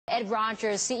Ed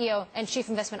Rogers, CEO and Chief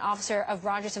Investment Officer of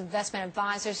Rogers Investment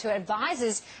Advisors, who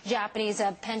advises Japanese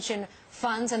pension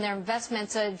funds and their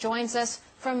investments, joins us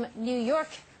from New York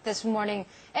this morning.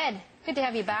 Ed, good to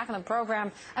have you back on the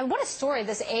program. And what a story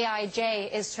this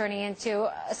AIJ is turning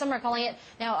into. Some are calling it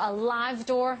now a live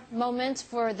door moment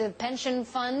for the pension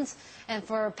funds and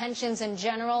for pensions in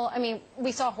general. I mean,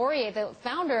 we saw Jorge, the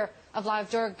founder of Live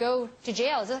Door, go to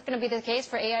jail. Is that going to be the case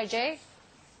for AIJ?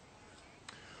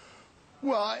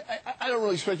 Well, I don't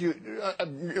really expect you.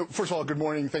 First of all, good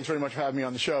morning. Thanks very much for having me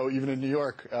on the show, even in New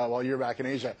York, while you're back in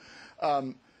Asia.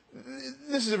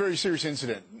 This is a very serious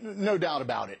incident, no doubt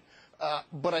about it.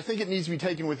 But I think it needs to be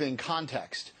taken within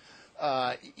context.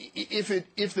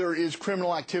 If there is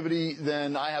criminal activity,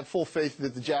 then I have full faith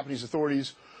that the Japanese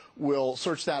authorities will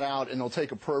search that out and they'll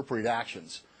take appropriate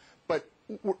actions. But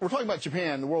we're talking about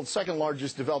Japan, the world's second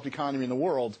largest developed economy in the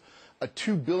world, a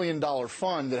 $2 billion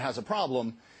fund that has a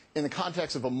problem in the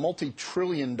context of a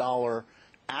multi-trillion-dollar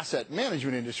asset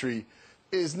management industry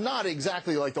is not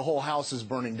exactly like the whole house is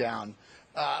burning down.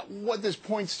 What this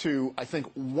points to, I think,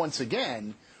 once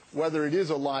again, whether it is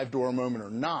a live door moment or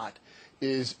not,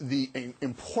 is the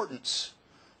importance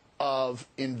of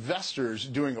investors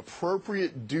doing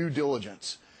appropriate due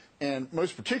diligence, and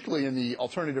most particularly in the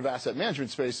alternative asset management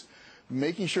space,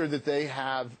 making sure that they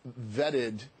have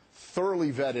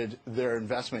thoroughly vetted their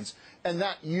investments. And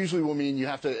that usually will mean you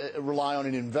have to rely on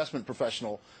an investment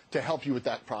professional to help you with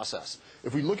that process.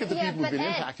 If we look at the people who've been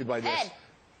impacted by this...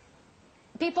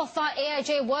 People thought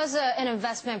AIJ was an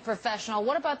investment professional.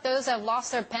 What about those that have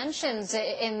lost their pensions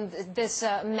in this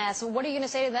mess? What are you going to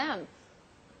say to them?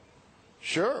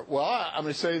 Sure. Well, I'm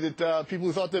going to say that people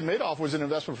who thought that Madoff was an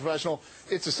investment professional,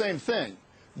 it's the same thing.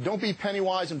 Don't be penny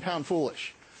wise and pound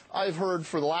foolish. I've heard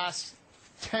for the last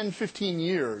 10, 15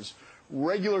 years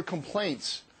regular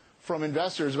complaints from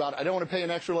investors about, I don't want to pay an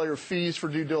extra layer of fees for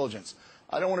due diligence.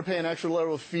 I don't want to pay an extra layer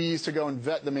of fees to go and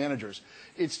vet the managers.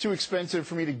 It's too expensive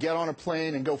for me to get on a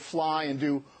plane and go fly and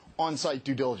do on-site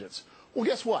due diligence. Well,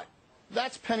 guess what?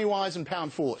 That's penny wise and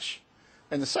pound foolish.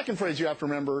 And the second phrase you have to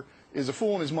remember is a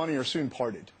fool and his money are soon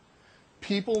parted.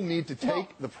 People need to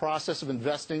take the process of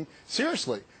investing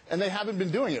seriously, and they haven't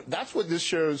been doing it. That's what this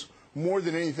shows more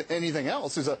than anything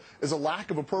else, is a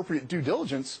lack of appropriate due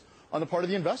diligence on the part of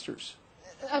the investors.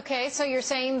 Okay, so you're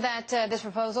saying that this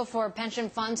proposal for pension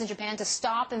funds in Japan to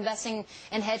stop investing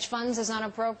in hedge funds is not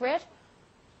appropriate?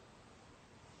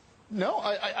 No,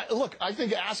 look, I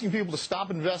think asking people to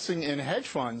stop investing in hedge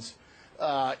funds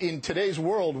in today's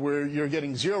world where you're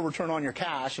getting zero return on your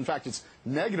cash, in fact, it's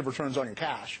negative returns on your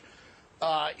cash,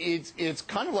 it's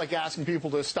kind of like asking people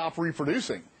to stop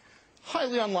reproducing.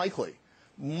 Highly unlikely.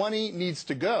 Money needs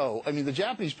to go. I mean, the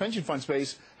Japanese pension fund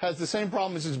space has the same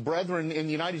problem as its brethren in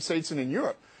the United States and in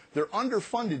Europe. They're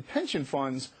underfunded pension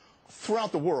funds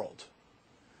throughout the world.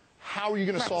 How are you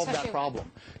going to solve that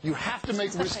problem? You have to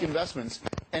make risk investments,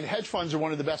 and hedge funds are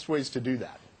one of the best ways to do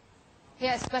that.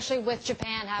 Yeah, especially with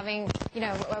Japan having,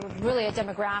 really a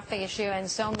demographic issue and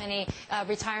so many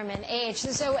retirement age.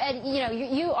 So, Ed,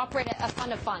 you operate a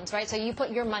fund of funds, right? So you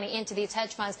put your money into these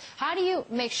hedge funds. How do you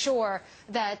make sure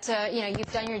that,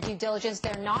 you've done your due diligence,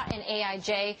 they're not in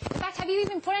AIJ? In fact, have you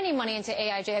even put any money into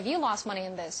AIJ? Have you lost money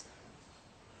in this?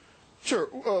 Sure.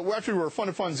 We're a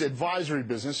fund of funds advisory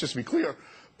business, just to be clear.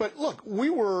 But look, we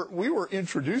were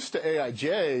introduced to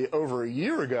AIJ over a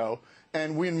year ago,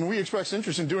 and when we expressed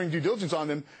interest in doing due diligence on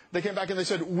them, they came back and they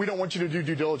said, we don't want you to do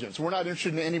due diligence. We're not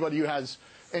interested in anybody who has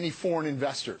any foreign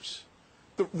investors.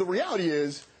 The reality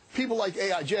is, people like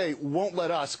AIJ won't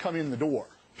let us come in the door.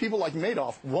 People like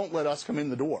Madoff won't let us come in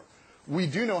the door. We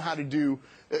do know how to do,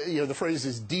 the phrase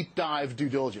is deep dive due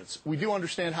diligence. We do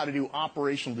understand how to do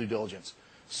operational due diligence,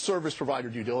 service provider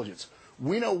due diligence.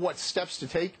 We know what steps to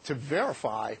take to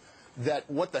verify that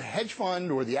what the hedge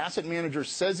fund or the asset manager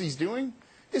says he's doing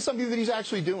is something that he's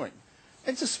actually doing.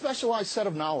 It's a specialized set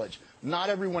of knowledge. Not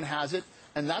everyone has it,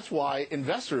 and that's why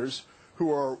investors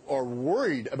who are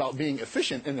worried about being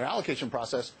efficient in their allocation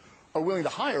process are willing to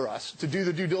hire us to do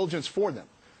the due diligence for them,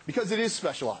 because it is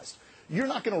specialized. You're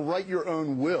not going to write your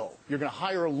own will. You're going to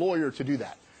hire a lawyer to do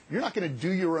that. You're not going to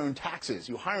do your own taxes.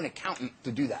 You hire an accountant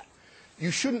to do that. You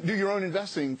shouldn't do your own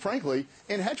investing, frankly,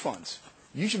 in hedge funds.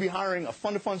 You should be hiring a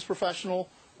fund of funds professional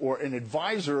or an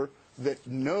advisor that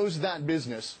knows that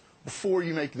business before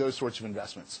you make those sorts of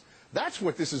investments. That's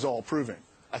what this is all proving,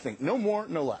 I think. No more,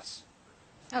 no less.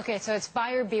 Okay, so it's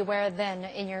buyer beware then,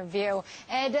 in your view.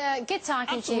 Ed, good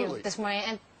talking to you this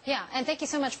morning. And thank you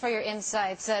so much for your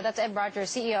insights. That's Ed Rogers,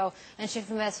 CEO and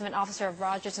Chief Investment Officer of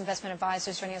Rogers Investment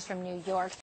Advisors, joining us from New York.